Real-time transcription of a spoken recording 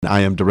I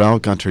am Darrell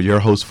Gunter,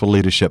 your host for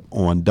Leadership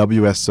on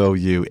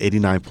WSOU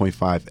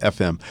 89.5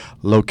 FM,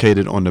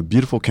 located on the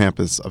beautiful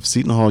campus of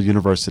Seton Hall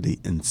University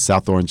in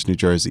South Orange, New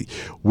Jersey.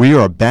 We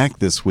are back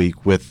this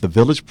week with the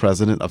village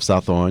president of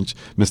South Orange,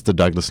 Mr.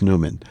 Douglas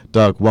Newman.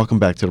 Doug, welcome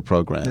back to the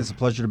program. It's a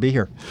pleasure to be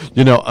here.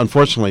 You know,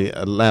 unfortunately,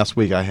 last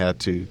week I had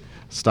to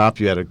stop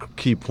you at a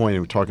key point. We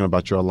were talking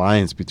about your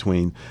alliance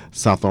between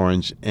South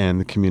Orange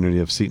and the community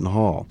of Seton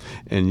Hall.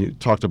 And you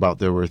talked about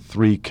there were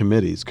 3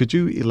 committees. Could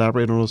you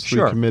elaborate on those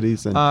 3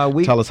 committees and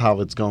tell us how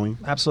it's going?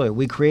 Absolutely.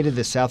 We created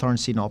the South Orange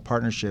Seton Hall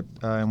Partnership,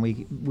 and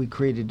we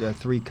created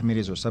 3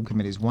 committees or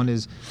subcommittees. One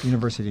is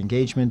university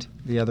engagement,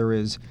 the other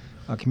is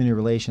community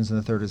relations, and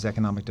the third is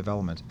economic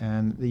development.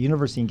 And the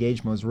university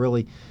engagement was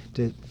really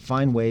to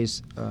find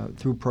ways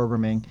through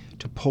programming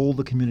to pull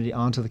the community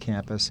onto the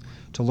campus,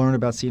 to learn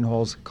about Seton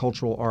Hall's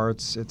cultural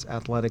arts, its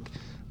athletic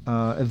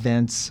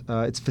events,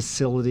 its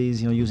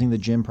facilities, using the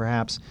gym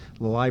perhaps,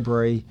 the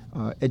library,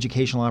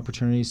 educational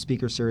opportunities,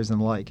 speaker series, and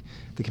the like.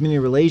 The community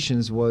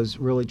relations was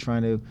really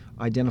trying to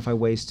identify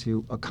ways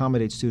to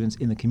accommodate students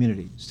in the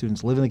community.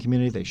 Students live in the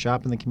community, they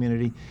shop in the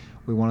community.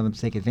 We wanted them to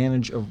take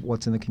advantage of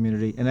what's in the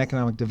community. And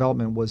economic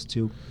development was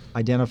to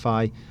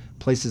identify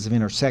places of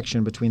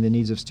intersection between the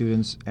needs of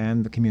students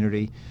and the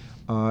community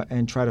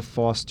and try to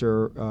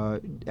foster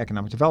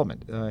economic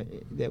development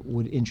that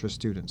would interest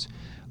students.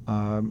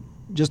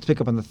 Just to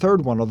pick up on the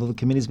third one, although the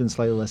committee's been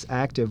slightly less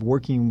active,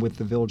 working with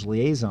the village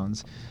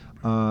liaisons,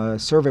 a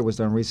survey was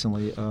done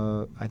recently.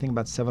 I think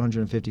about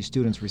 750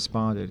 students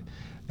responded.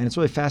 And it's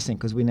really fascinating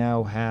because we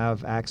now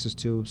have access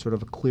to sort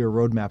of a clear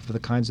roadmap for the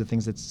kinds of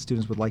things that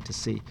students would like to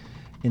see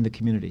in the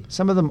community.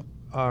 Some of them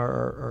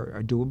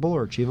are doable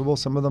or achievable.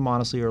 Some of them,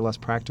 honestly, are less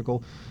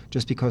practical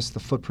just because the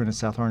footprint of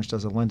South Orange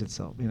doesn't lend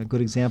itself. A good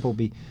example would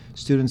be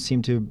students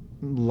seem to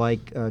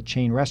like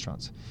chain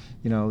restaurants.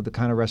 The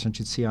kind of restaurant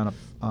you'd see on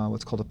a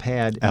what's called a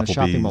pad in a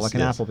shopping mall, like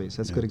an Applebee's.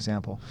 That's a good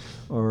example.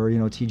 Or,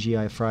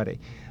 TGI Friday.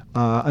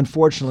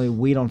 Unfortunately,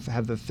 we don't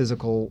have the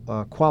physical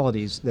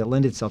qualities that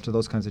lend itself to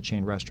those kinds of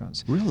chain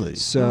restaurants. Really?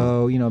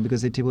 So,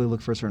 because they typically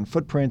look for a certain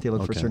footprint, they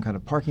look for a certain kind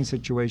of parking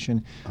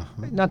situation.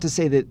 Not to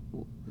say that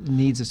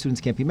needs of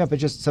students can't be met, but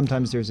just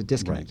sometimes there's a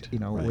disconnect,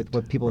 with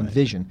what people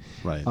envision.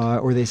 Right.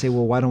 Or they say,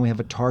 well, why don't we have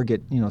a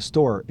Target,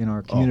 store in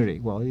our community?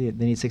 Well, they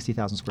need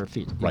 60,000 square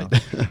feet. Right.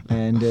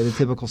 And the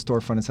typical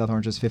storefront in South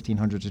Orange is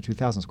 1,500 to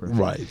 2,000 square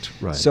feet.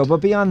 Right. So, but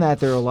beyond that,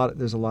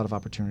 there's a lot of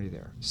opportunity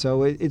there.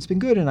 So it's been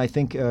good, and I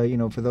think,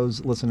 for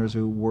those listeners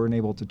who weren't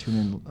able to tune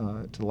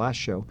in to the last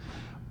show,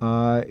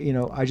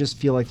 I just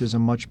feel like there's a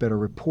much better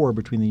rapport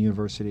between the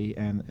university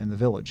and the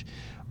village.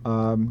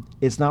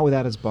 It's not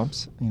without its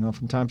bumps.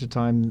 From time to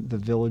time, the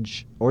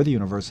village or the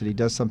university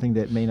does something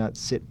that may not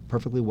sit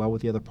perfectly well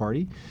with the other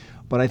party.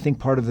 But I think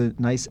part of the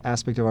nice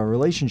aspect of our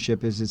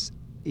relationship is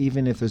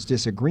even if there's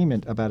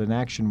disagreement about an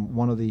action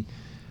one of the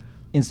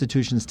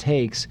institutions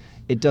takes,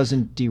 it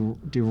doesn't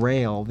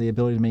derail the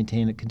ability to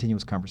maintain a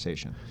continuous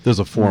conversation. There's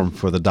a forum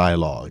for the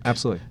dialogue.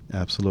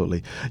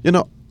 Absolutely.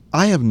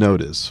 I have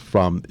noticed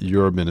from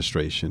your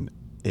administration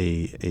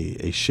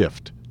a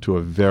shift to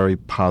a very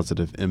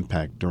positive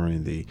impact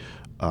during the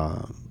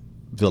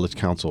village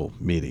council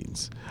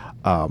meetings.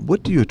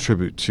 What do you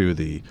attribute to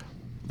the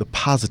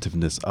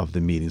positiveness of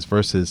the meetings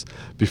versus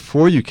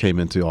before you came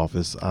into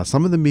office?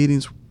 Some of the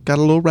meetings got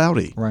a little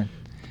rowdy. Right.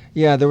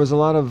 Yeah, there was a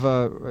lot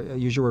of,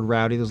 use your word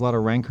rowdy, there was a lot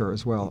of rancor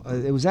as well.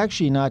 It was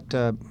actually not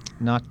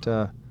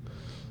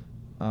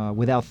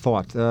without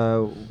thought.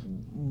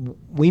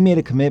 We made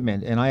a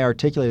commitment, and I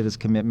articulated this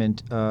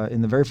commitment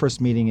in the very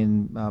first meeting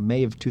in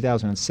May of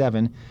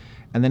 2007.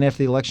 And then after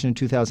the election in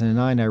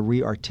 2009, I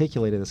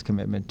re-articulated this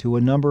commitment to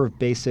a number of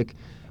basic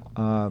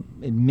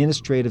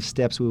administrative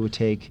steps we would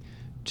take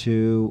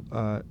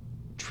to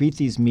treat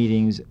these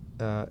meetings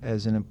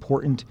as an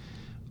important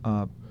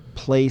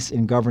place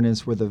in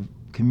governance where the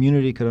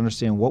community could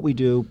understand what we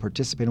do,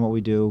 participate in what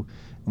we do,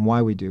 and why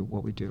we do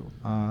what we do.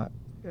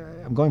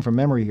 I'm going from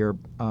memory here,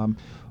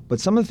 but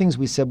some of the things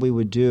we said we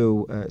would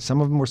do,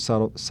 some of them were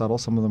subtle,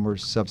 some of them were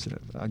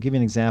substantive. I'll give you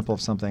an example of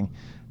something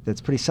that's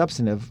pretty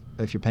substantive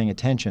if you're paying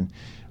attention.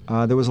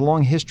 There was a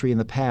long history in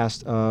the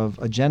past of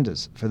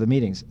agendas for the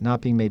meetings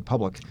not being made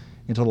public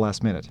until the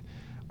last minute.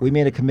 We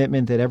made a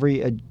commitment that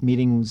every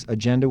meeting's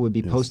agenda would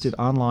be posted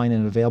online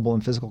and available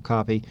in physical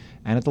copy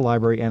and at the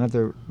library and at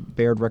the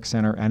Baird Rec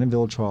Center and in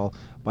Village Hall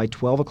by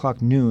 12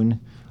 o'clock noon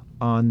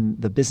on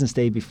the business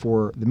day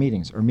before the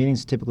meetings. Our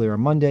meetings typically are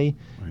on Monday,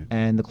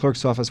 and the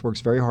clerk's office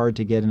works very hard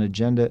to get an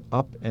agenda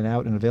up and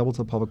out and available to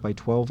the public by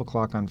 12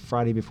 o'clock on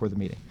Friday before the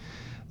meeting.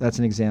 That's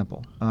an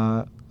example.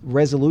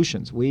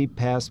 Resolutions. We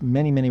passed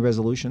many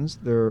resolutions.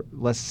 They're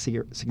less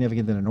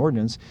significant than an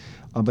ordinance,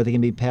 but they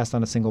can be passed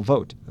on a single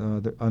vote.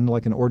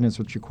 Unlike an ordinance,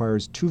 which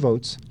requires 2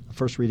 votes, a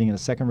first reading and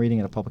a second reading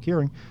and a public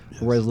hearing,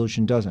 a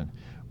resolution doesn't.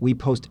 We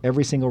post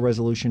every single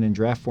resolution in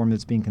draft form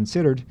that's being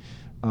considered,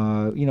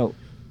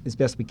 as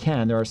best we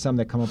can. There are some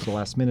that come up at the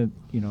last minute,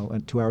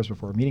 2 hours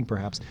before a meeting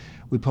perhaps.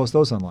 We post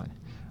those online.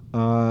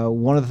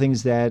 One of the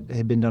things that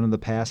had been done in the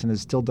past and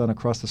is still done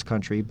across this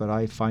country, but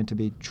I find to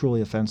be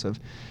truly offensive,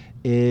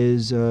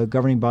 is a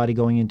governing body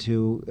going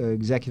into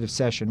executive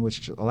session,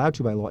 which is allowed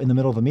to by law, in the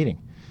middle of a meeting,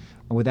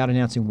 without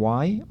announcing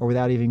why or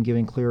without even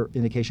giving clear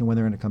indication when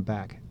they're going to come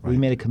back. Right. We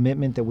made a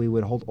commitment that we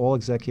would hold all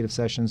executive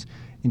sessions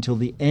until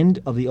the end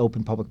of the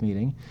open public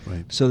meeting,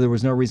 Right. so there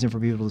was no reason for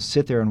people to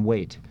sit there and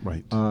wait.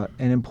 Right.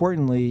 And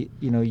importantly,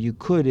 you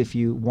could, if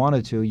you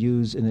wanted to,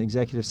 use an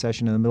executive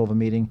session in the middle of a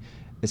meeting,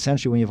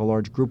 essentially when you have a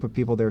large group of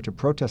people there to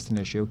protest an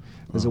issue,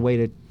 as a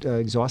way to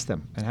exhaust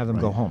them and have them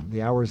go Right. home.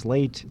 The hour is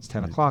late, it's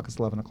 10 Right. o'clock, it's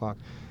 11 o'clock.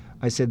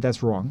 I said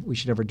that's wrong. We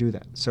should never do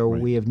that. So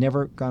Right. we have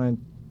never gone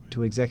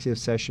into executive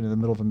session in the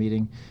middle of a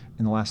meeting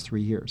in the last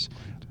 3 years.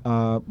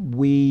 I'm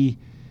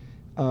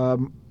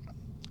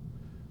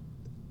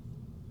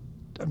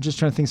just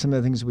trying to think some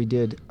of the things we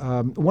did.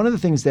 One of the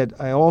things that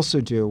I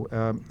also do,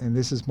 and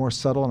this is more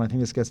subtle, and I think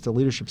this gets to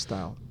leadership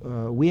style,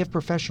 we have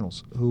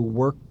professionals who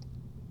work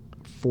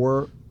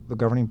for the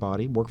governing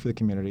body, work for the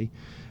community.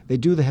 They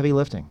do the heavy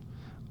lifting.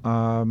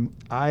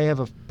 I have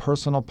a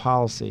personal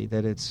policy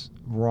that it's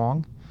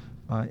wrong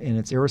and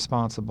it's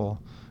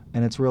irresponsible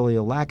and it's really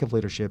a lack of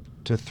leadership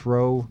to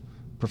throw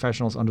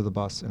professionals under the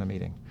bus in a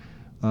meeting.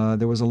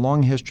 There was a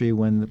long history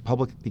when the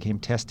public became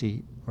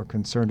testy or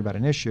concerned about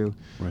an issue,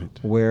 Right.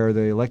 where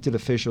the elected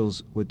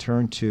officials would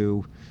turn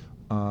to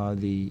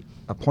the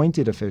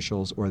appointed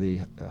officials or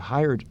the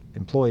hired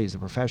employees, the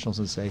professionals,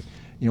 and say,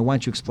 why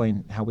don't you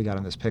explain how we got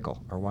in this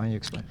pickle, or why don't you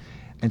explain?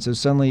 And so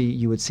suddenly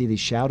you would see these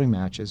shouting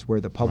matches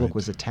where the public Right.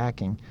 was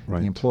attacking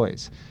Right. the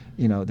employees.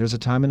 There's a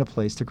time and a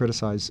place to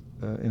criticize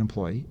an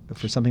employee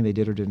for something they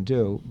did or didn't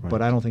do, but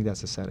Right. I don't think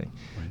that's the setting.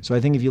 Right. So I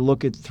think if you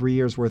look at 3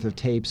 years worth of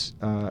tapes,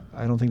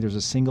 I don't think there's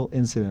a single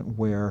incident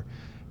where,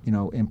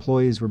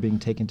 employees were being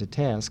taken to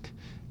task,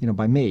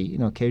 by me.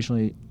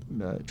 Occasionally,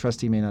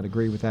 trustee may not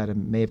agree with that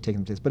and may have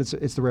taken them to task, but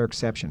it's the rare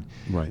exception.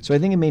 Right. So I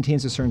think it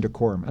maintains a certain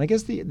decorum. And I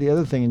guess the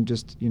other thing, and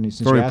just since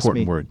Very you asked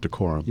important me, word,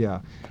 decorum.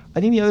 yeah,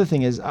 I think the other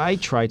thing is I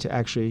try to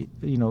actually,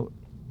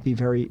 be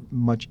very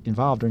much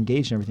involved or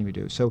engaged in everything we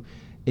do. So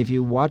if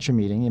you watch a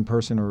meeting in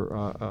person or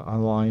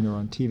online or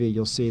on TV,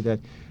 you'll see that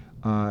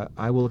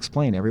I will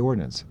explain every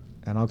ordinance.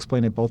 And I'll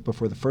explain it both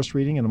before the first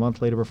reading and a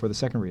month later before the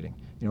second reading.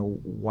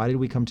 Why did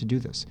we come to do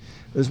this?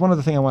 There's one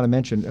other thing I want to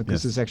mention, because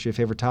Yes. this is actually a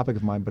favorite topic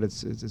of mine, but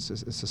it's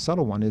a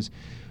subtle one, is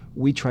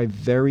we try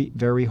very,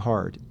 very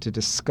hard to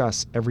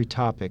discuss every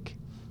topic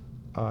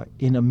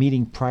in a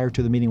meeting prior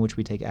to the meeting in which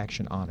we take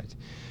action on it.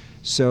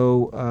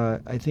 So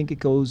I think it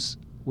goes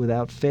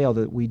without fail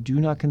that we do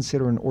not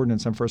consider an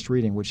ordinance on first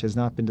reading which has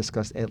not been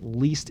discussed at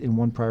least in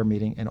one prior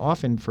meeting, and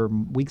often for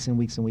weeks and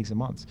weeks and weeks and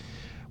months,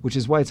 which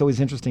is why it's always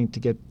interesting to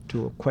get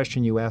to a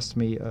question you asked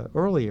me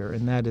earlier,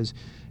 and that is,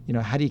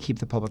 how do you keep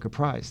the public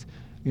apprised?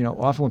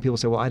 Often when people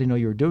say, well, I didn't know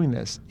you were doing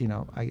this,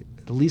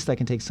 at least I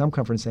can take some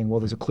comfort in saying, well,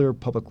 there's a clear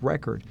public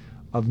record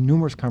of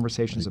numerous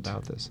conversations Right.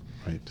 about this.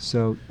 Right.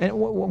 So, and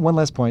one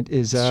last point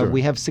is Sure.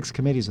 we have 6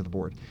 committees of the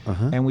board,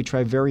 Uh-huh. and we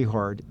try very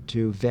hard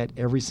to vet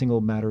every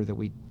single matter that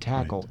we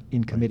tackle Right.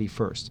 in committee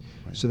first.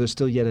 Right. So there's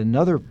still yet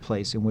another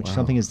place in which Wow.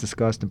 something is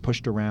discussed and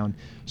pushed around.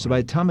 So by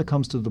Right. the time it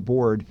comes to the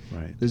board,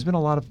 Right. there's been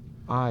a lot of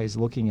eyes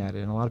looking at it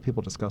and a lot of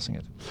people discussing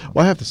it.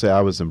 Well, I have to say I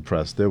was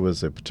impressed. There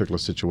was a particular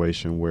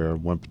situation where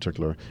one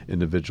particular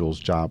individual's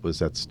job was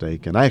at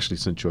stake, and I actually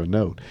sent you a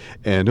note.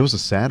 And it was a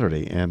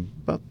Saturday, and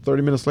about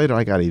 30 minutes later,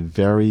 I got a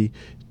very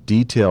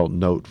detailed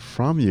note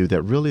from you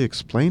that really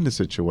explained the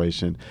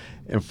situation.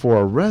 And for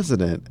a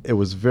resident, it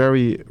was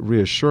very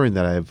reassuring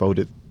that I had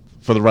voted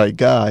for the right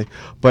guy,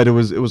 but it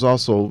was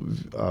also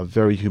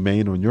very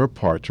humane on your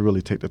part to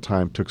really take the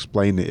time to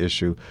explain the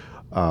issue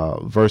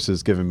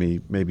versus giving me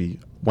maybe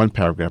one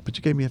paragraph, but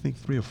you gave me, I think,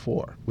 3 or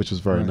 4, which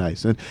was very Right.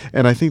 nice.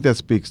 And I think that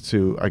speaks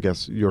to, I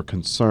guess, your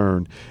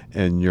concern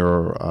and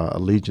your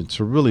allegiance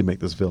to really make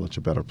this village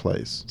a better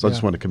place. So I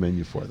just Yeah. want to commend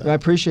you for that. I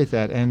appreciate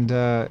that, and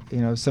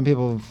some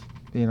people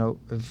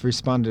have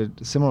responded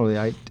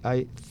similarly.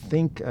 I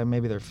think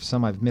maybe there's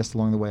some I've missed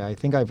along the way. I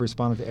think I've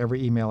responded to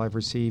every email I've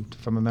received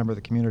from a member of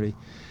the community,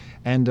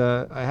 and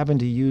I happen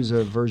to use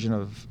a version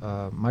of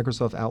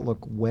Microsoft Outlook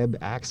Web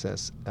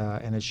Access,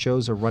 and it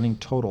shows a running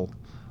total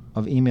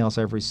of emails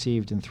I've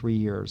received in 3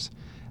 years.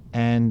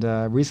 And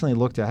recently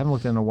I haven't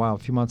looked at it in a while. A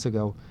few months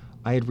ago,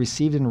 I had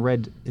received and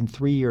read in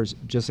 3 years,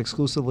 just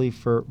exclusively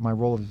for my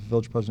role as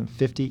village president,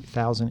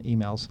 50,000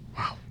 emails.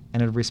 Wow.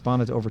 And had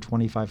responded to over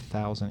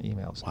 25,000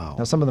 emails. Wow.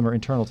 Now, some of them are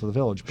internal to the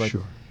village, but Sure.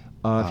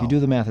 if Wow. you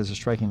do the math, it's a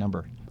striking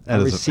number. That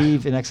I is a-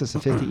 receive in excess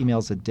of 50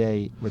 emails a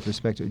day with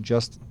respect to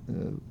just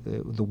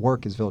the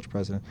work as village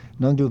president.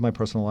 Nothing to do with my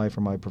personal life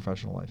or my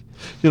professional life.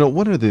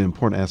 One of the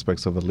important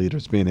aspects of a leader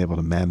is being able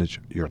to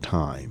manage your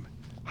time.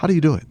 How do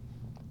you do it?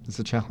 It's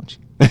a challenge.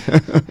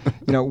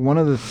 One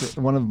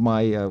of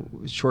my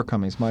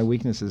shortcomings, my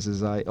weaknesses,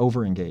 is I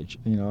overengage.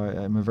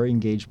 I'm a very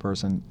engaged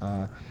person.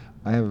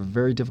 I have a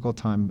very difficult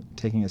time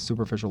taking a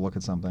superficial look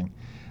at something,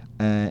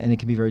 and it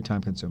can be very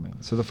time-consuming.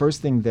 So the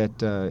first thing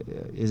that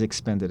is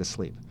expended is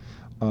sleep.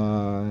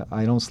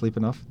 I don't sleep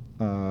enough.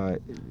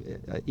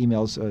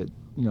 Emails,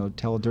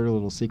 tell a dirty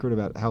little secret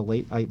about how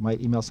late I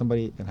might email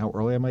somebody and how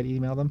early I might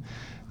email them.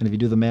 And if you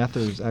do the math,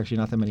 there's actually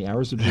not that many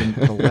hours between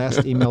the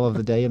last email of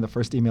the day and the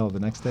first email of the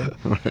next day.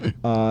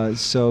 Right.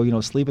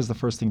 So sleep is the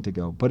first thing to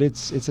go. But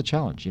it's a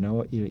challenge.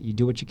 You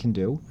do what you can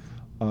do.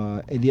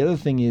 And the other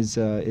thing is,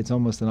 it's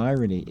almost an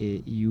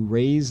irony. You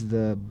raise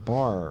the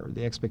bar,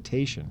 the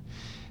expectation.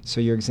 So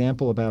your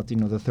example about the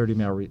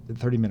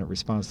 30-minute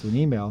response to an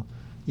email,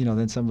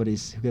 then somebody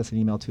who gets an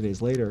email 2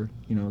 days later,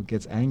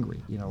 gets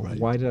angry. Right.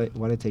 Why did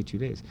it take 2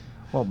 days?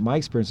 Well, my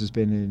experience has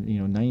been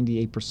in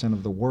 98%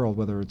 of the world,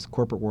 whether it's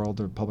corporate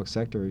world or public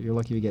sector, you're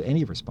lucky to get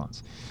any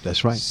responance.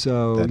 That's right.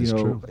 So that is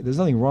true. there's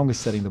nothing wrong with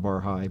setting the bar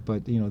high,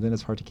 but then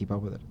it's hard to keep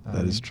up with it.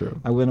 That is true.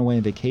 I went away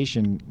on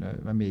vacation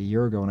a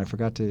year ago, and I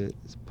forgot to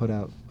put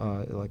out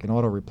like an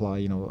auto reply,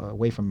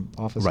 away from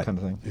office Right. kind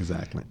of thing.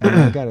 Exactly. And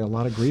I got a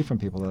lot of grief from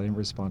people that I didn't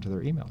respond to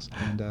their emails,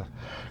 and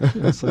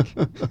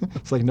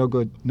it's like no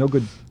good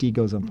deed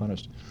goes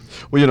unpunished.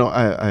 Well,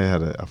 I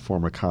had a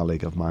former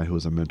colleague of mine who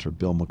was a mentor,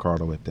 Bill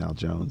McCardle at Dow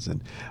Jones.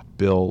 And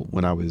Bill,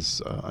 when I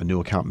was a new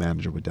account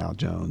manager with Dow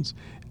Jones,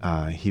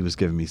 he was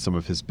giving me some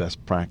of his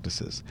best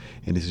practices.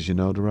 And he says,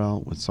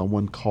 Darrell, when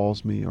someone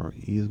calls me or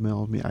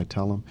emails me, I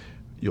tell them,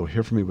 you'll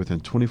hear from me within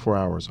 24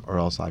 hours or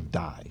else I've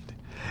died.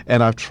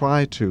 And I've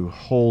tried to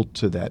hold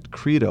to that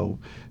credo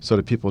so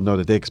that people know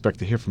that they expect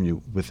to hear from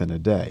you within a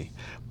day.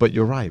 But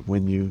you're right,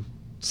 when you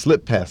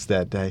slip past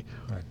that day,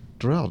 Right.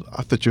 Darrell,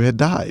 I thought you had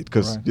died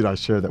because Right. I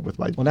shared that with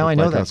my. Well, now with I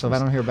my know that. So if I customers.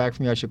 don't hear back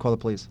from you, I should call the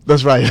police.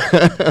 That's right.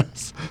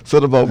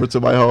 Send them over to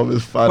my home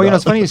and find Well, out.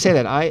 it's funny you say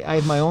that. I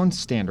have my own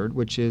standard,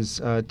 which is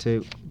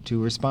to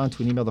respond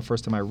to an email the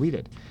first time I read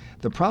it.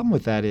 The problem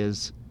with that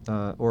is,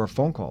 or a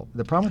phone call.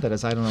 The problem with that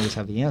is I don't always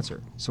have the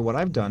answer. So what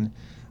I've done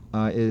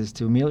is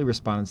to immediately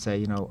respond and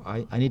say,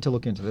 I need to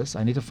look into this.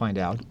 I need to find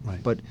out.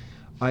 Right. But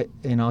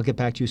I'll get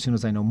back to you as soon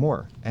as I know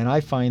more. And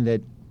I find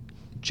that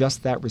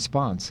just that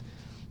response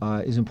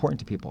is important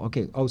to people.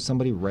 Okay,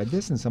 somebody read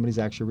this and somebody's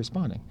actually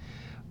responding.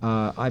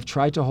 I've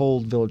tried to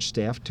hold village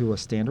staff to a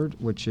standard,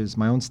 which is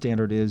my own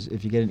standard is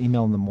if you get an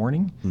email in the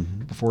morning,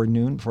 before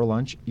noon, before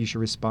lunch, you should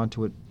respond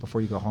to it before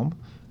you go home.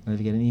 And if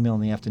you get an email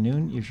in the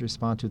afternoon, you should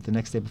respond to it the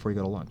next day before you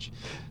go to lunch.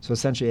 So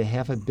essentially a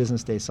half a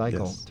business day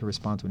cycle Yes. to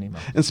respond to an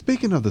email. And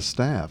speaking of the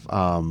staff,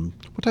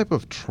 what type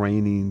of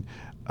training?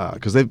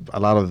 Because a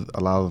lot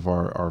of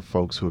our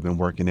folks who have been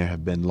working there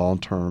have been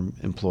long-term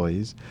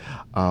employees.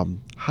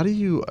 How do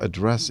you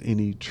address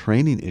any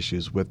training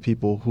issues with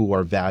people who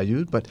are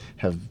valued but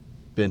have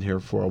been here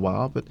for a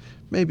while, but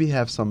maybe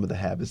have some of the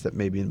habits that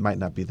maybe might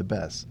not be the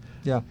best?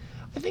 Yeah,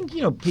 I think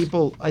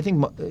people. I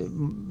think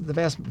the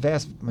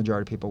vast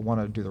majority of people want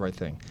to do the right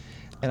thing,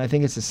 and I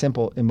think it's as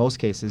simple in most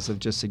cases of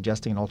just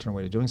suggesting an alternate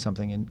way of doing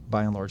something, and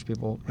by and large,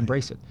 people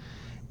embrace it.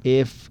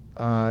 If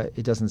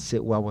it doesn't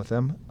sit well with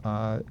them,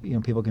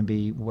 people can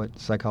be what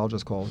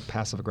psychologists call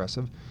passive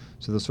aggressive.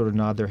 So they'll sort of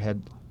nod their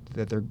head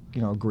that they're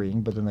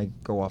agreeing, but then they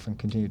go off and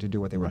continue to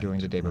do what they were doing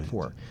the day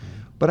before.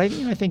 But I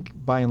think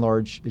by and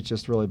large, it's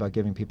just really about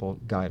giving people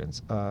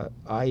guidance.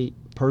 I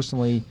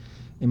personally,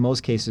 in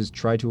most cases,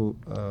 try to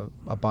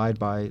abide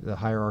by the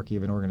hierarchy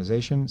of an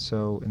organization.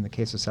 So in the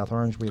case of South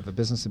Orange, we have a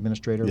business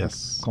administrator,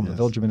 Yes, we call him the yes.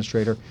 village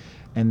administrator,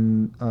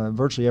 and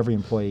virtually every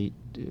employee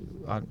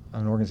on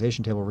an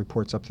organization table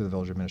reports up to the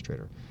village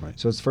administrator. Right.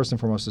 So it's first and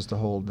foremost is to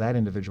hold that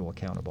individual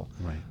accountable.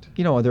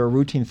 Right. There are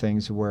routine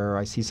things where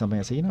I see something,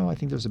 I say, I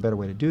think there's a better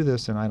way to do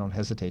this, and I don't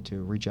hesitate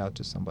to reach out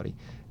to somebody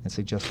and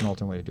suggest an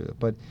alternate way to do it.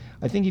 But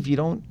I think if you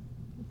don't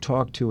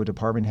talk to a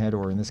department head,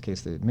 or in this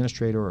case the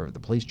administrator or the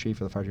police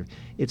chief or the fire chief,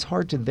 it's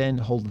hard to then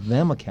hold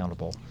them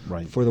accountable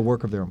Right. for the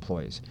work of their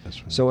employees.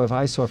 That's right. So if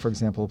I saw, for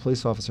example, a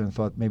police officer and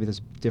thought maybe there's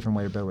a different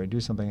way or better way to do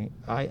something,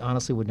 I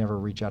honestly would never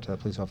reach out to that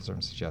police officer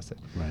and suggest it.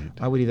 Right.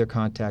 I would either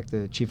contact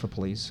the chief of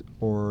police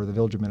or the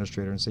village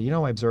administrator and say,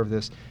 I observed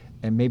this,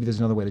 and maybe there's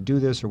another way to do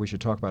this, or we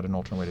should talk about an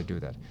alternate way to do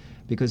that.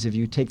 Because if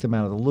you take them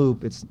out of the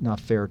loop, it's not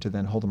fair to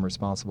then hold them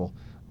responsible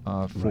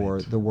for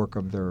Right. the work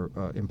of their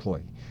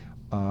employee.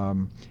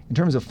 In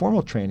terms of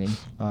formal training,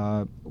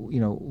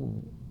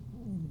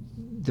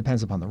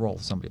 depends upon the role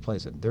somebody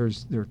plays it. There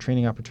are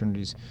training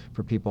opportunities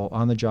for people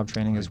on the job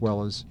training as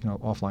well as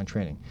offline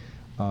training.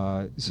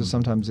 So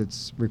sometimes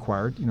it's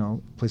required.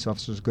 Police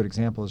officers, a good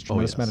example, is a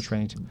tremendous amount of yes.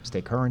 training to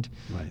stay current.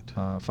 Right.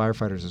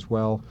 Firefighters as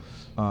well.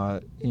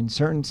 In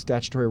certain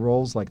statutory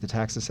roles, like the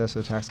tax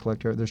assessor, the tax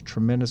collector, there's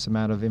tremendous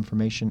amount of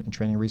information and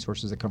training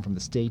resources that come from the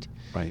state,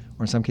 Right.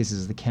 or in some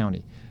cases the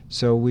county.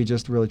 So we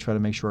just really try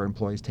to make sure our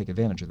employees take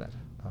advantage of that.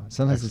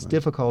 Sometimes it's Excellent.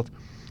 difficult.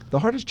 The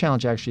hardest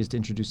challenge actually is to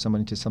introduce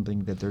somebody to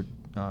something that they're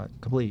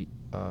completely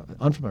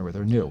unfamiliar with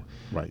or new.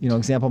 Right.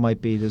 Example might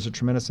be there's a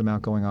tremendous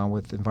amount going on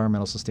with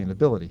environmental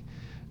sustainability.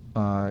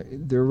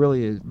 there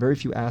really is very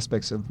few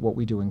aspects of what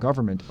we do in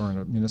government or in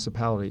a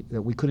municipality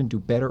that we couldn't do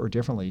better or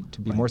differently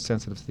to be more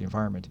sensitive to the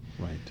environment.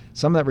 Right.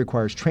 Some of that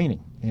requires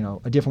training,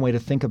 a different way to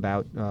think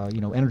about,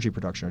 energy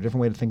production, a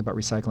different way to think about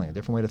recycling, a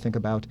different way to think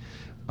about,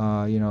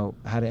 how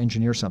to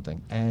engineer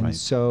something. And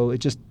so it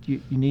just,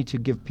 you need to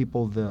give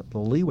people the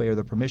leeway or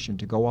the permission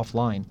to go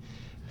offline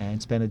and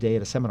spend a day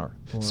at a seminar.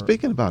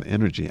 Speaking about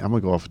energy, I'm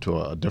going to go off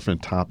to a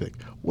different topic.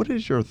 What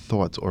is your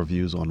thoughts or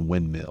views on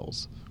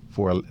windmills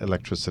for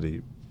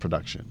electricity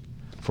production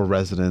for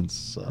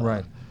residents?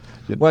 Right.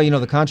 Well,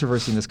 the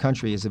controversy in this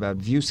country is about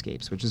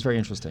viewscapes, which is very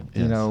interesting.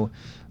 Yes.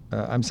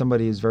 I'm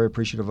somebody who's very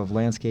appreciative of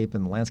landscape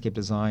and landscape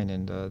design,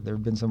 and there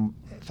have been some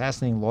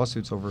fascinating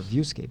lawsuits over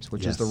viewscapes,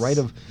 which is the right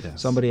of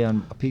somebody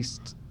on a piece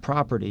of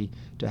property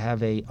to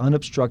have a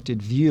unobstructed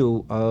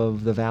view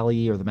of the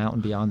valley or the mountain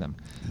beyond them.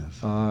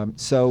 Yes.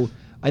 So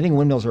I think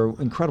windmills are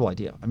an incredible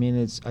idea. I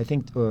mean, I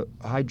think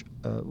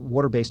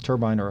water-based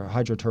turbine or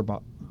hydro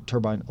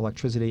turbine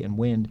electricity and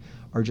wind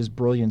are just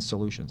brilliant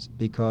solutions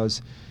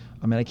because,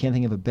 I can't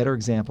think of a better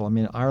example.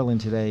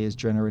 Ireland today is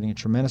generating a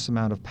tremendous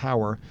amount of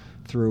power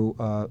through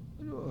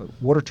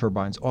water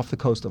turbines off the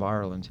coast of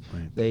Ireland.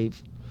 Right.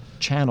 They've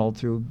channeled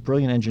through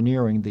brilliant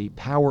engineering the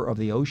power of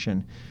the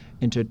ocean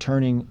into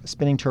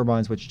spinning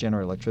turbines which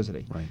generate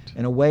electricity. Right.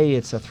 In a way,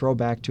 it's a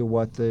throwback to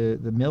what the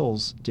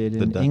mills did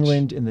in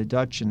England, and the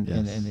Dutch, and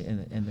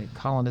the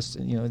colonists.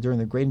 During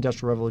the Great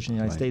Industrial Revolution in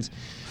the United States,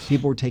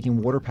 people were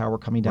taking water power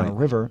coming down a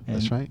river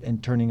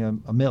and turning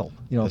a mill,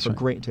 for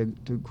grain to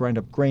grind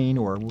up grain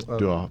or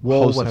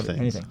wool, whatever,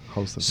 anything.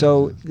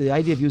 So the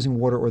idea of using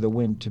water or the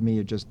wind, to me,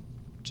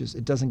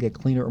 it doesn't get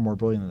cleaner or more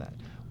brilliant than that.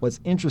 What's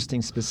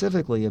interesting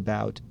specifically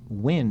about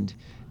wind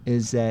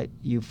is that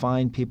you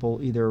find people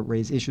either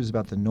raise issues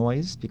about the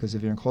noise, because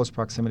if you're in close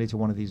proximity to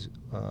one of these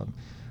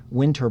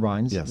wind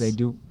turbines, they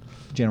do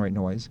generate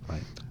noise.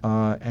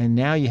 Right. And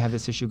now you have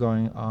this issue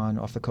going on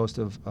off the coast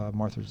of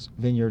Martha's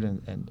Vineyard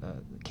and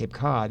Cape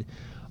Cod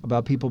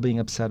about people being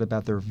upset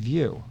about their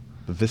view.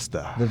 The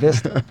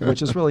vista,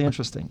 which is really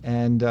interesting.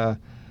 And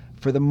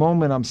for the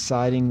moment, I'm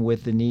siding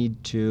with the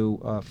need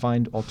to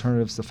find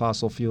alternatives to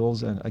fossil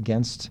fuels and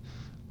against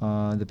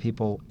the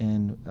people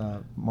in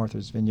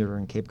Martha's Vineyard or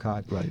in Cape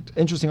Cod. Right.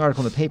 Interesting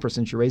article in the paper,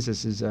 since you raised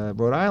this, is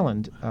Rhode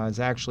Island has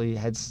actually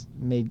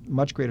made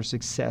much greater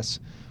success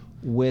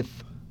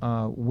with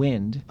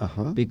wind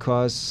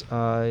because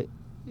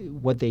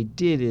what they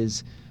did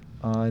is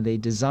they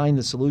designed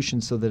the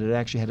solution so that it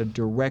actually had a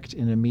direct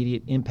and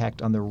immediate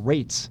impact on the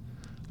rates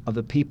of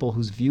the people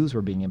whose views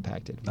were being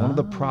impacted. One of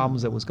the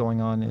problems that was going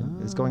on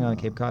in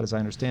Cape Cod, as I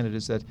understand it,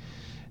 is that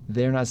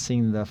they're not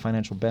seeing the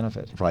financial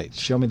benefit. Right.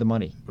 Show me the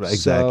money. Right,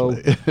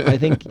 exactly. So I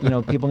think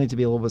people need to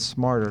be a little bit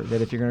smarter.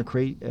 That if you're going to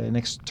create an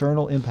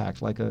external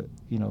impact like a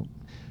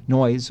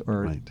noise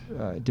or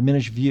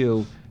diminished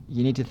view,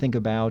 you need to think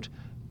about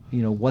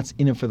what's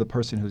in it for the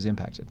person who's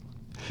impacted.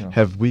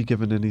 Have we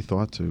given any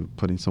thought to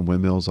putting some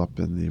windmills up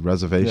in the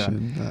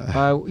reservation?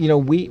 Yeah.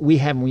 We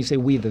haven't. When you say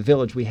we, the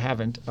village, we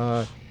haven't.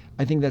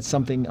 I think that's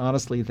something,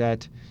 honestly,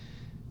 that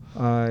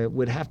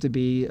would have to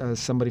be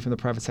somebody from the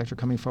private sector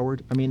coming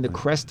forward. The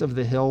crest of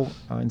the hill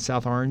in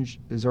South Orange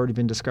has already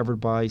been discovered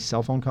by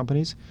cell phone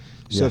companies.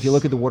 So if you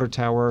look at the water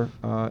tower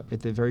at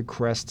the very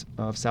crest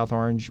of South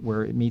Orange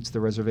where it meets the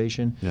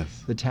reservation,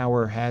 the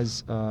tower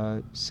has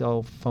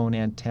cell phone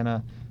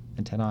antennae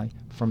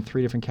from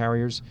 3 different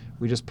carriers.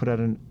 We just put out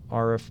an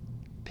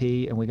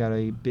RFP and we got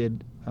a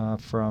bid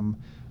from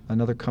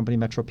another company,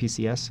 Metro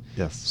PCS.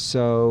 Yes.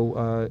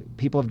 So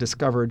people have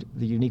discovered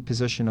the unique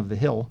position of the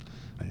hill.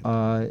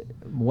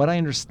 What I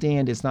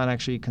understand, it's not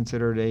actually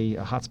considered a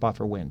hotspot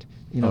for wind.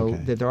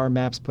 That there are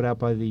maps put out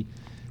by the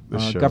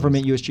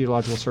government U.S.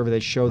 Geological Survey. They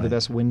show the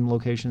best wind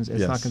locations.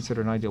 It's not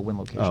considered an ideal wind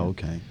location. Oh,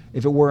 okay.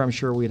 If it were, I'm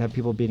sure we'd have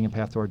people beating a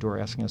path to our door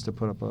asking us to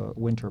put up a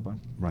wind turbine.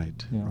 Right.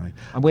 Right.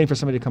 I'm waiting for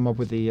somebody to come up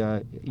with the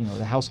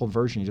the household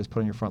version you just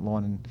put on your front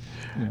lawn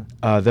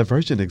and. That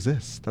version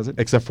exists. Does it?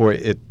 Except for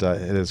it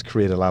has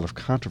created a lot of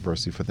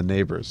controversy for the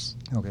neighbors.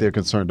 Okay. They're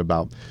concerned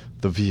about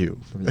the view,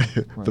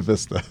 the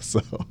vista.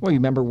 So. Well, you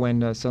remember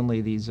when suddenly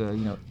these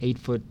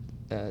 8-foot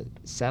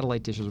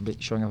satellite dishes were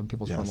showing up in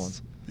people's front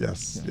lawns.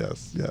 Yes.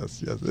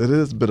 It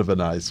is a bit of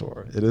an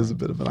eyesore.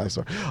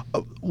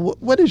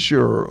 What is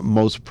your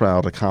most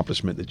proud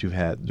accomplishment that you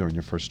had during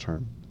your first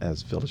term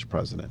as village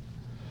president?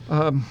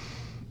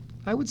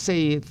 I would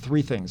say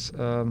 3 things.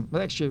 Well,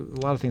 actually,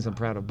 a lot of things I'm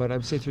proud of, but I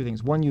would say 3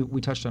 things. One,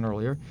 we touched on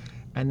earlier,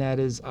 and that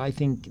is, I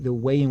think, the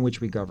way in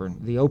which we govern,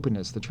 the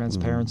openness, the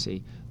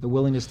transparency, the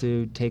willingness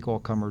to take all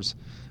comers,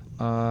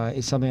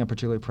 is something I'm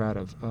particularly proud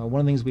of. One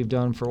of the things we've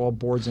done for all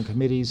boards and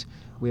committees,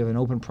 we have an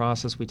open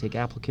process. We take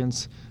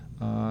applicants.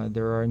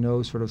 There are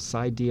no sort of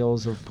side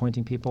deals of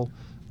appointing people.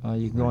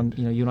 You can go on,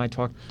 you and I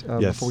talked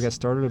before we got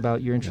started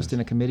about your interest in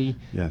a committee.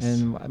 Yes.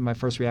 And my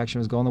first reaction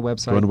was go on the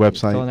website. Go on the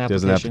website.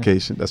 There's an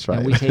application. That's right.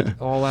 And we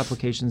take all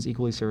applications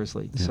equally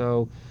seriously. Yeah.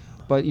 So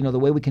But the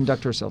way we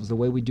conduct ourselves, the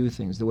way we do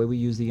things, the way we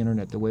use the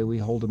internet, the way we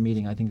hold a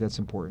meeting, I think that's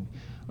important.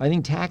 I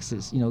think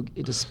taxes,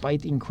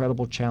 despite the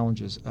incredible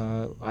challenges,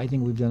 I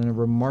think we've done a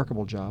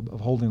remarkable job of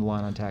holding the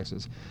line on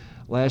taxes.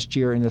 Last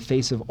year, in the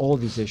face of all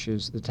of these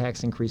issues, the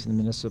tax increase in the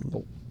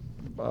municipal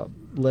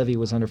levy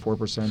was under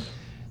 4%.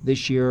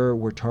 This year,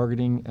 we're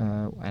targeting,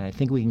 and I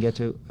think we can get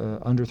to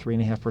under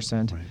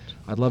 3.5%. Right.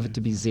 I'd love it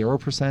to be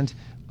 0%.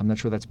 I'm not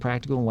sure that's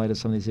practical in light of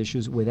some of these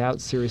issues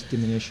without serious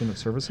diminution of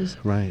services,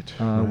 Right.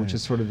 which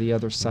is sort of the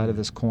other side of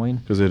this coin.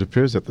 Because it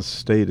appears that the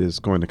state is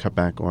going to cut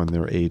back on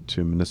their aid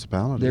to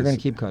municipalities. They're going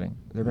to keep cutting.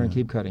 They're going to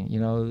keep cutting.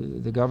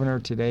 The governor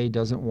today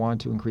doesn't want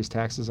to increase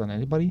taxes on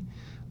anybody.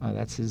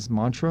 That's his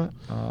mantra.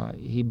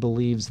 He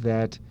believes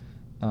that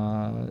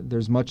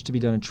there's much to be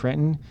done in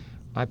Trenton.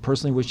 I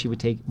personally wish he would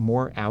take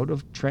more out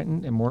of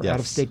Trenton and more out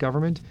of state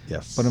government.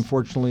 Yes. But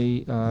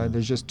unfortunately,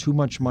 there's just too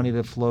much money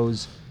that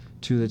flows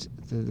to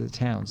the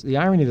towns. The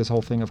irony of this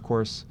whole thing, of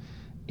course,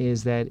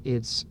 is that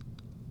it's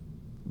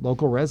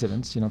local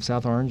residents,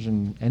 South Orange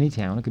and any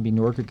town, it could be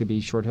Newark, it could be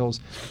Short Hills,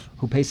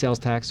 who pay sales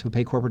tax, who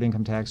pay corporate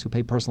income tax, who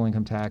pay personal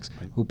income tax,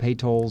 who pay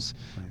tolls,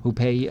 who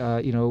pay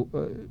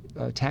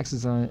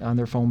taxes on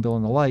their phone bill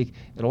and the like.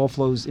 It all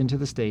flows into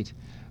the state,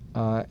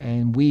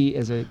 and we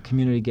as a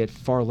community get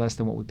far less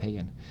than what we pay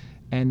in.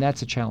 And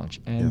that's a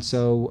challenge. And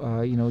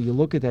so, you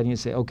look at that and you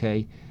say,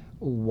 okay,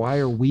 why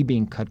are we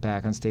being cut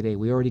back on state aid?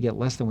 We already get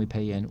less than we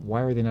pay in.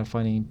 Why are they not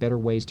finding better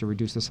ways to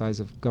reduce the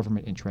size of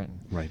government in Trenton?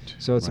 Right.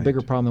 So it's a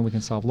bigger problem than we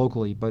can solve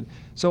locally. But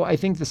so I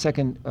think the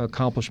second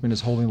accomplishment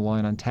is holding the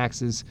line on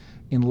taxes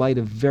in light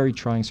of very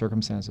trying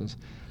circumstances.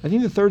 I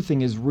think the third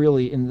thing is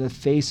really in the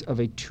face of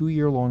a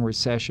 2-year-long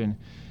recession,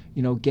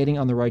 getting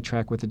on the right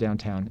track with the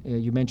downtown.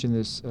 You mentioned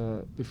this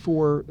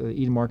before.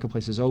 Eden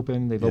Marketplace is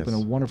open. They've opened a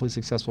wonderfully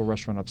successful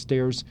restaurant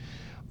upstairs.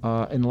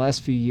 In the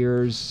last few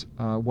years,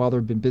 while there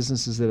have been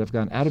businesses that have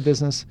gone out of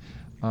business,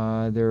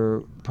 there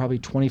are probably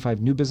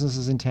 25 new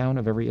businesses in town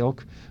of every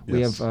ilk.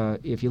 We have,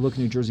 if you look at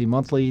New Jersey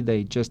Monthly,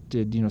 they just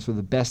did, sort of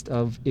the best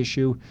of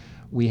issue.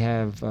 We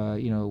have,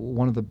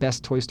 one of the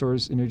best toy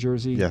stores in New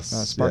Jersey,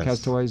 Spark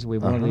House Toys. We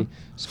have one of the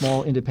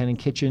small independent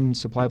kitchen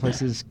supply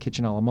places,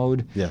 Kitchen a la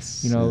Mode.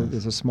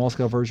 There's a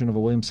small-scale version of a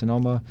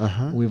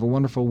Williams-Sonoma. We have a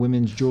wonderful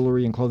women's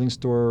jewelry and clothing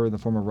store in the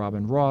form of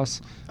Robin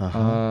Ross.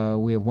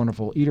 We have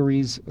wonderful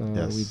eateries. We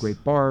have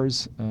great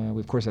bars.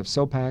 We, of course, have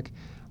SOPAC.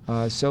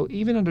 So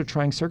even under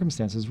trying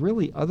circumstances,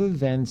 really, other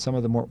than some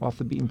of the more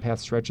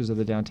off-the-beaten-path stretches of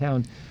the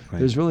downtown,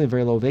 there's really a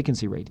very low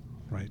vacancy rate.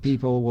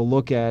 People will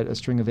look at a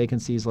string of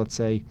vacancies, let's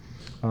say,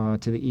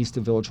 to the east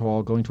of Village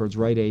Hall, going towards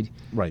Rite Aid.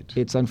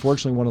 It's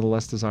unfortunately one of the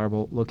less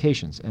desirable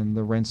locations, and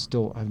the rents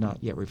still have not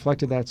yet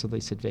reflected that, so they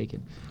sit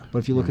vacant. But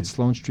if you look at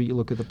Sloane Street, you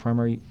look at the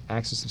primary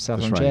axis of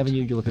South Orange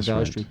Avenue, you look at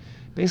Valley Street,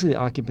 basically the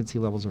occupancy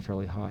levels are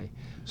fairly high.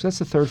 So that's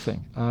the third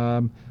thing.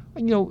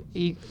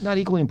 Not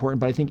equally important,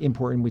 but I think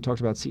important, we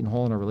talked about Seton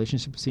Hall and our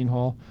relationship with Seton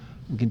Hall.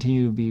 We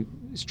continue to be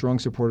strong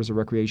supporters of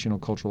recreational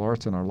cultural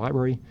arts in our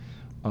library.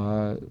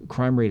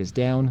 Crime rate is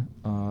down.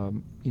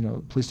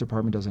 Police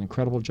department does an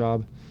incredible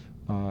job.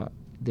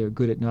 They're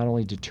good at not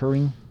only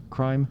deterring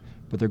crime,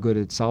 but they're good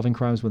at solving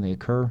crimes when they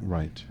occur.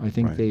 I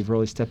think they've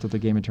really stepped up their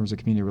game in terms of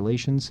community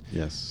relations.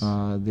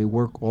 They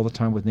work all the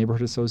time with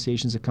neighborhood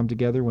associations that come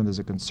together when there's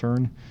a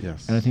concern.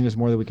 And I think there's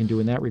more that we can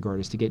do in that regard,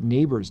 is to get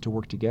neighbors to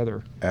work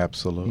together.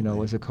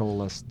 Absolutely. As a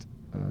coalesced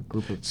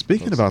group of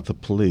Speaking folks. about the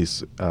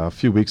police, a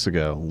few weeks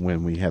ago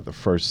when we had the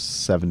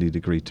first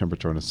 70-degree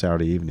temperature on a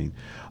Saturday evening,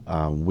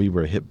 we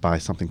were hit by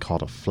something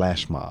called a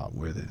flash mob,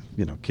 where the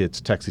kids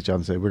text each other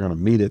and say, we're going to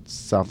meet at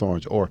South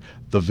Orange, or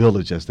the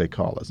Village as they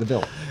call us. The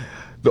Ville.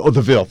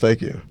 The Ville,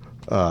 thank you.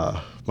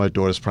 My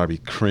daughter's probably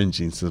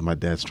cringing since my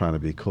dad's trying to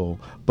be cool.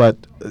 But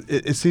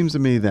it seems to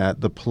me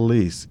that the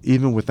police,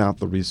 even without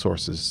the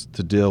resources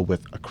to deal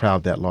with a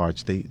crowd that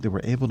large, they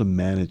were able to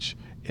manage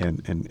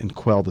and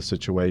quell the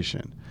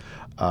situation.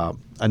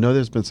 I know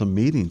there's been some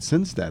meetings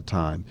since that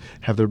time.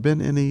 Have there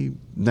been any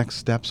next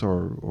steps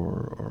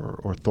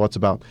or thoughts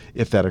about,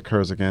 if that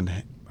occurs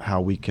again, how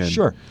we can...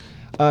 Sure.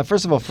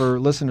 First of all, for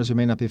listeners who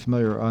may not be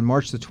familiar, on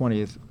March the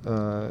 20th,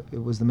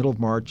 it was the middle of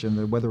March and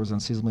the weather was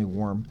unseasonably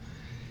warm.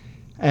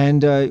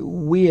 And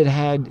we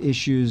had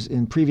issues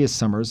in previous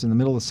summers, in the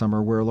middle of the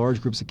summer, where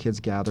large groups of kids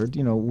gathered.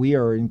 We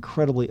are an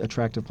incredibly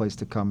attractive place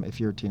to come if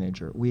you're a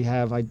teenager. We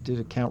have, I did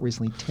a count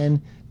recently,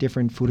 10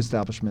 different food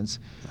establishments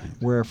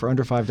where for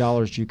under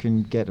 $5 you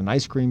can get an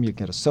ice cream, you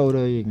can get a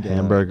soda, you can get a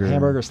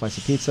hamburger, a slice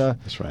of pizza.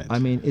 That's right. I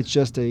mean, it's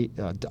just a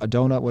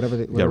donut, whatever.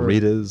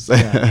 Rita's.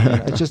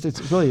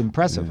 It's really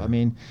impressive. I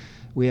mean,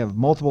 we have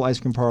multiple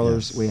ice cream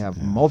parlors. We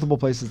have multiple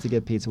places to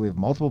get pizza. We have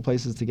multiple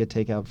places to get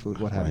takeout food,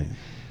 what have you.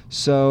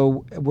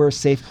 So we're a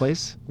safe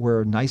place,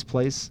 we're a nice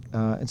place,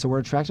 and so we're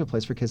an attractive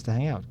place for kids to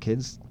hang out.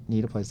 Kids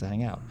need a place to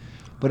hang out.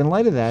 But in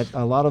light of that,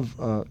 a lot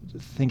of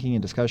thinking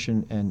and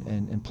discussion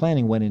and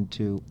planning went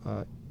into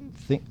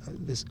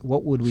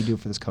what would we do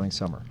for this coming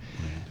summer?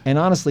 And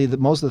honestly,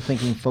 most of the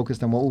thinking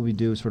focused on what would we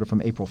do sort of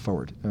from April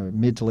forward,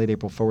 mid to late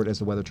April forward as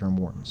the weather turned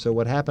warm. So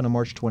what happened on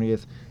March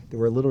 20th, there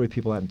were literally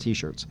people out in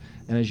T-shirts.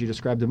 And as you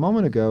described a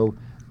moment ago,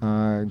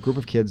 a group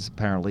of kids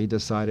apparently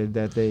decided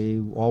that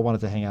they all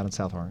wanted to hang out in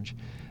South Orange.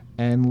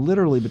 And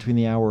literally between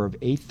the hour of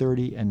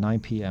 8:30 and 9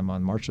 p.m.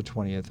 on March the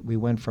 20th, we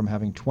went from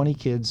having 20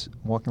 kids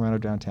walking around our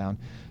downtown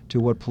to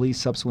what police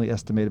subsequently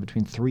estimated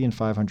between 300 and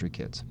 500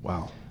 kids.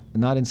 Wow.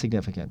 Not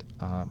insignificant.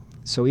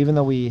 So even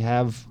though we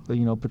have,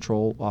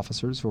 patrol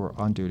officers who are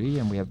on duty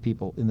and we have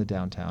people in the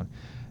downtown,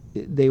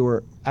 they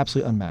were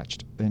absolutely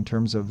unmatched in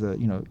terms of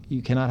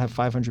you cannot have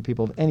 500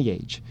 people of any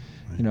age,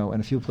 and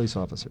a few police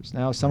officers.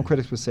 Now, some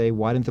critics would say,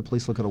 why didn't the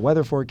police look at a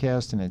weather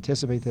forecast and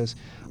anticipate this?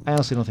 I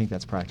honestly don't think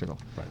that's practical.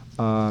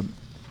 Right.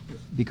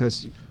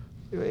 Because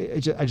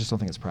I just don't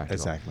think it's practical.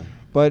 Exactly.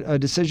 But a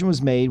decision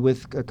was made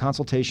with a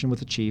consultation with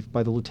the chief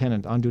by the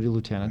lieutenant, on-duty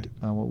lieutenant,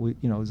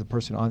 is the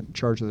person in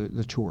charge of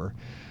the tour.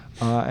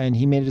 And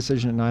he made a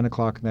decision at 9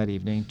 o'clock that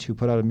evening to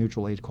put out a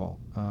mutual aid call.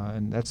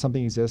 And that's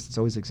something that exists. It's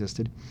always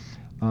existed.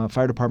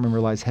 Fire department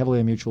relies heavily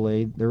on mutual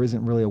aid. There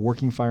isn't really a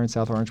working fire in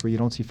South Orange where you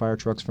don't see fire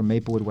trucks from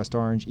Maplewood, West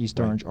Orange, East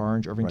Orange,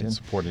 Irvington. Right,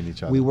 supporting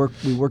each other. We work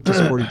to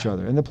support each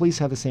other. And the police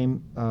have the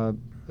same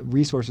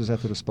resources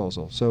at their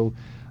disposal. So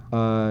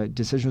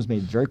decision was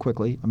made very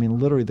quickly. I mean,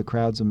 literally the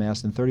crowds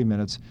amassed in 30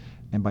 minutes.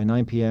 And by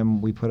 9 p.m.,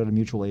 we put out a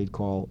mutual aid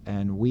call.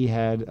 And we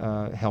had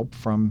help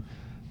from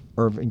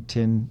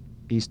Irvington,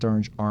 East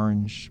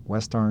Orange,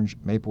 West Orange,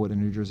 Maplewood,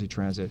 and New Jersey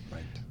Transit.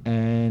 Right.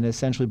 And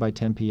essentially by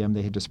 10 p.m.,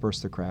 they had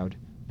dispersed the crowd.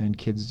 And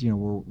kids,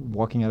 were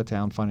walking out of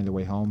town, finding their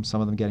way home.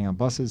 Some of them getting on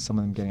buses, some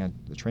of them getting on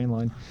the train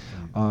line.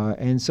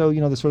 And so,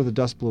 the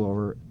dust blew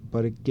over.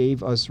 But it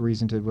gave us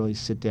reason to really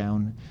sit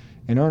down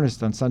in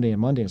earnest on Sunday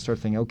and Monday and start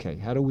thinking, okay,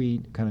 how do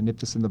we kind of nip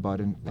this in the bud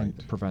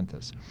and prevent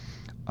this?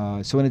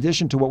 So in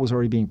addition to what was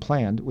already being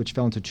planned, which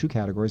fell into two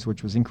categories,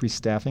 which was increased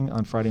staffing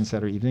on Friday and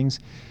Saturday evenings,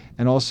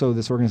 and also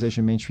this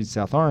organization, Main Street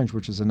South Orange,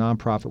 which is a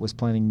nonprofit, was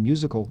planning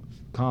musical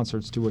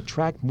concerts to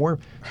attract more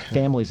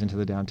families into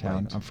the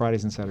downtown on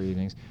Fridays and Saturday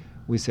evenings.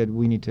 We said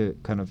we need to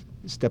kind of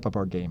step up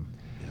our game.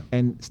 Yeah.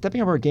 And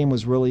stepping up our game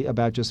was really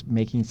about just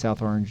making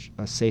South Orange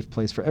a safe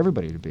place for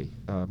everybody to be.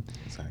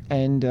 Exactly.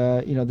 And,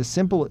 the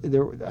simple,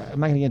 I'm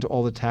not going to get into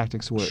all the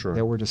tactics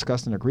that were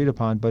discussed and agreed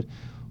upon, but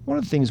one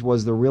of the things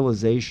was the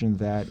realization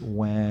that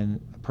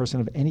when a person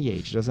of any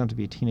age, it doesn't have to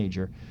be a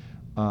teenager,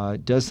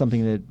 does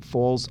something that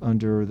falls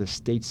under the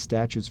state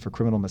statutes for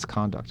criminal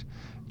misconduct,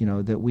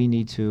 that we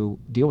need to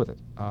deal with it.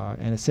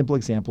 And a simple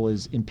example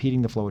is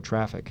impeding the flow of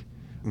traffic.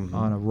 Mm-hmm.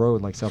 On a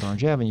road like South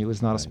Orange Avenue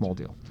is not a small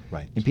deal.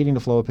 Right. Impeding the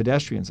flow of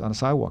pedestrians on a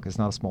sidewalk is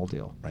not a small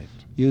deal. Right.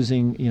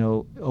 Using,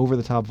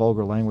 over-the-top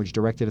vulgar language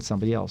directed at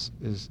somebody else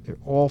it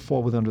all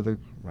fall within under the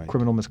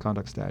criminal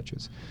misconduct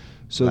statutes.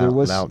 So there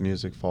was loud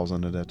music falls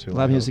under that too.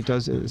 Loud music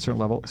does at a certain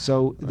level.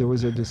 So there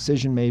was a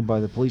decision made by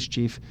the police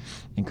chief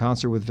in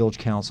concert with village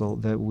council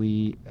that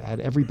we had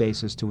every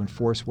basis to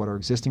enforce what our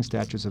existing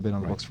statutes have been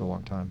on the books for a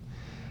long time.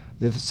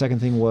 The second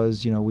thing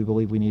was, we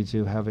believe we need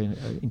to have an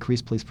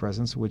increased police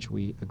presence, which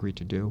we agreed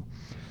to do,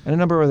 and a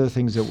number of other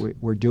things that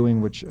we're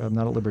doing, which I'm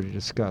not at liberty to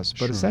discuss.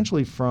 But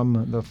essentially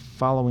from the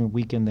following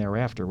weekend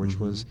thereafter, which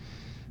was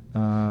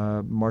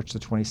March the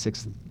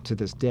 26th to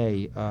this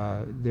day,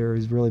 there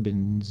has really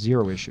been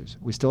zero issues.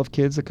 We still have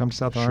kids that come to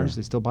South Orange.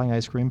 They're still buying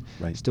ice cream,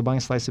 still buying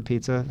a slice of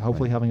pizza,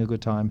 hopefully having a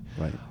good time.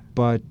 Right.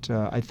 But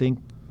I think,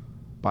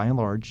 by and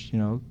large,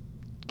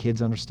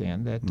 kids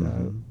understand that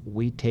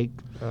we take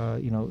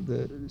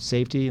the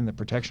safety and the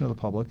protection of the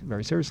public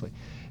very seriously,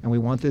 and we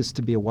want this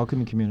to be a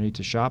welcoming community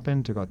to shop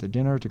in, to go out to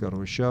dinner, to go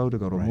to a show, to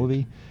go to a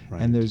movie,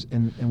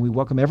 and we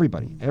welcome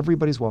everybody.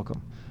 Everybody's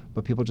welcome,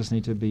 but people just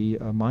need to be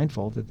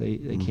mindful that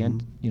they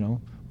can't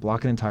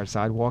block an entire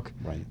sidewalk,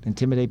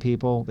 intimidate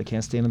people. They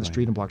can't stand on the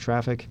street and block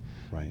traffic.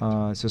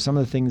 Right. So some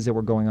of the things that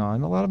were going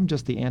on, a lot of them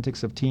just the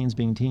antics of teens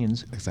being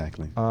teens.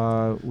 Exactly.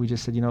 We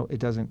just said, it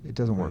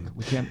doesn't work.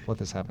 We can't let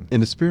this happen. In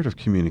the spirit of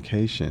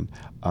communication,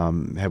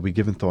 have we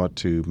given thought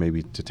to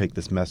maybe to take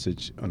this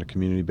message on a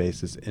community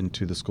basis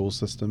into the school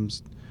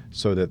systems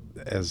so that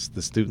as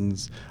the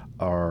students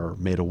are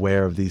made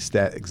aware of these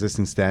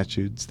existing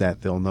statutes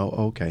that they'll know,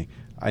 okay,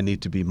 I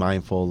need to be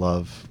mindful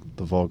of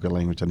the vulgar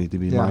language. I need to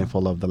be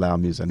mindful of the loud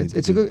music.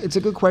 It's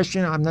a good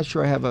question. I'm not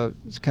sure I have a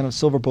kind of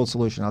silver bullet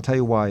solution. I'll tell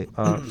you why.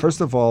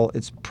 First of all,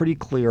 it's pretty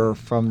clear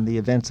from the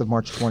events of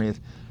March 20th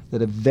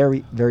that a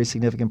very, very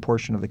significant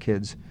portion of the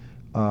kids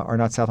are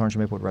not South Orange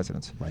and Maplewood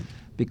residents. Right.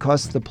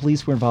 Because the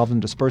police were involved in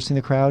dispersing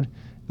the crowd,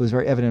 it was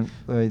very evident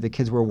the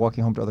kids were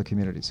walking home to other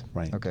communities.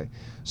 Right. Okay.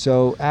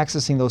 So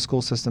accessing those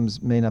school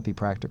systems may not be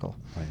practical.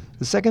 Right.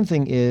 The second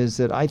thing is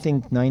that I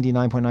think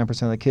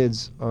 99.9% of the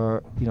kids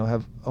are,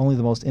 have only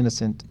the most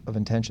innocent of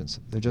intentions.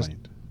 They're just,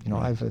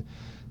 I have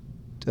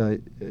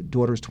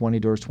daughters 20,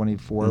 daughters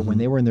 24. Mm-hmm. When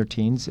they were in their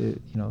teens,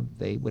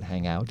 they would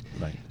hang out.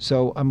 Right.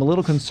 So I'm a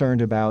little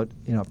concerned about,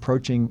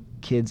 approaching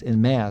kids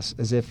en masse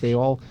as if they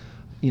all,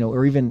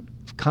 or even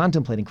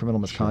contemplating criminal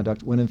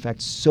misconduct when in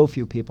fact so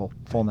few people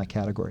fall in that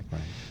category.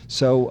 Right.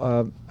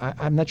 So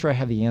I'm not sure I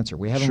have the answer.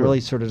 We haven't really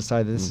sort of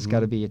decided that this has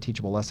got to be a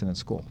teachable lesson in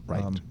school.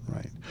 Right,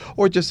 right.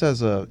 Or just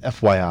as a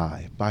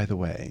FYI, by the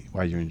way,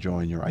 while you're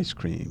enjoying your ice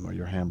cream or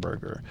your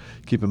hamburger,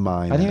 keep in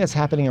mind. I think that's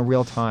happening in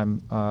real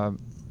time.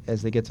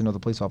 as they get to know the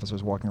police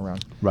officers walking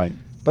around. Right.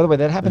 By the way,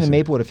 that happened That's in it.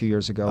 Maplewood a few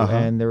years ago, Uh-huh.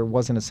 and there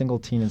wasn't a single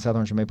teen in South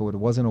Orange or Maplewood who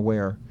wasn't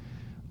aware,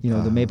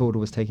 that Maplewood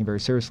was taking very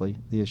seriously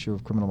the issue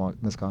of criminal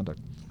misconduct.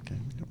 Okay.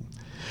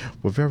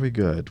 Well, very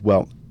good.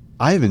 Well,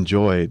 I've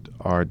enjoyed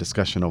our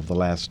discussion over the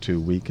last 2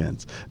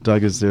 weekends.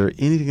 Doug, is there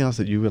anything else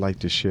that you would like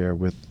to share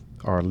with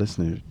our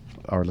listening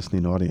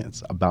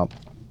audience about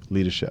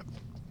leadership?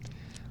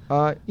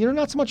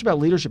 Not so much about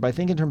leadership. I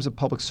think in terms of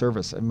public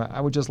service,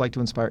 I would just like to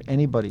inspire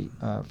anybody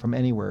from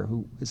anywhere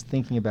who is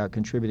thinking about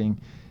contributing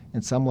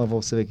in some level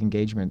of civic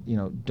engagement.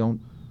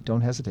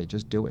 Don't hesitate.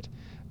 Just do it.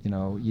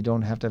 You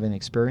don't have to have any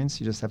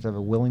experience. You just have to have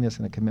a willingness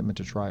and a commitment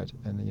to try it.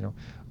 And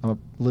I'm a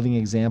living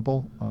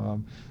example.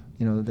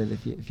 That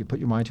if you put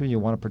your mind to it, you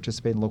want to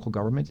participate in local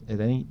government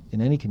in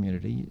any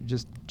community,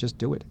 just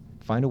do it.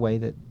 Find a way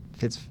that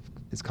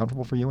is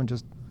comfortable for you, and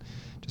just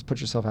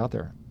put yourself out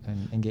there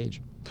and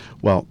engage.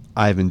 Well,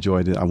 I've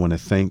enjoyed it. I want to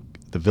thank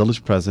the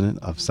village president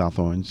of South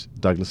Orange,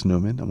 Douglas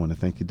Newman. I want to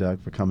thank you, Doug,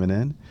 for coming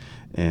in.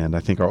 And I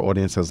think our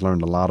audience has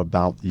learned a lot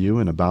about you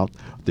and about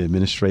the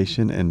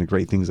administration and the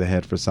great things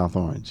ahead for South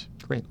Orange.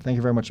 Great. Thank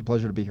you very much. A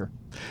pleasure to be here.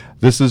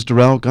 This is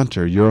Darrell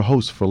Gunter, your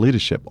host for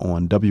Leadership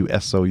on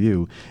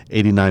WSOU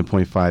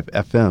 89.5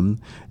 FM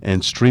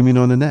and streaming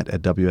on the net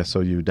at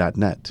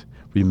WSOU.net.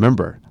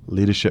 Remember,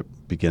 leadership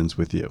begins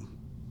with you.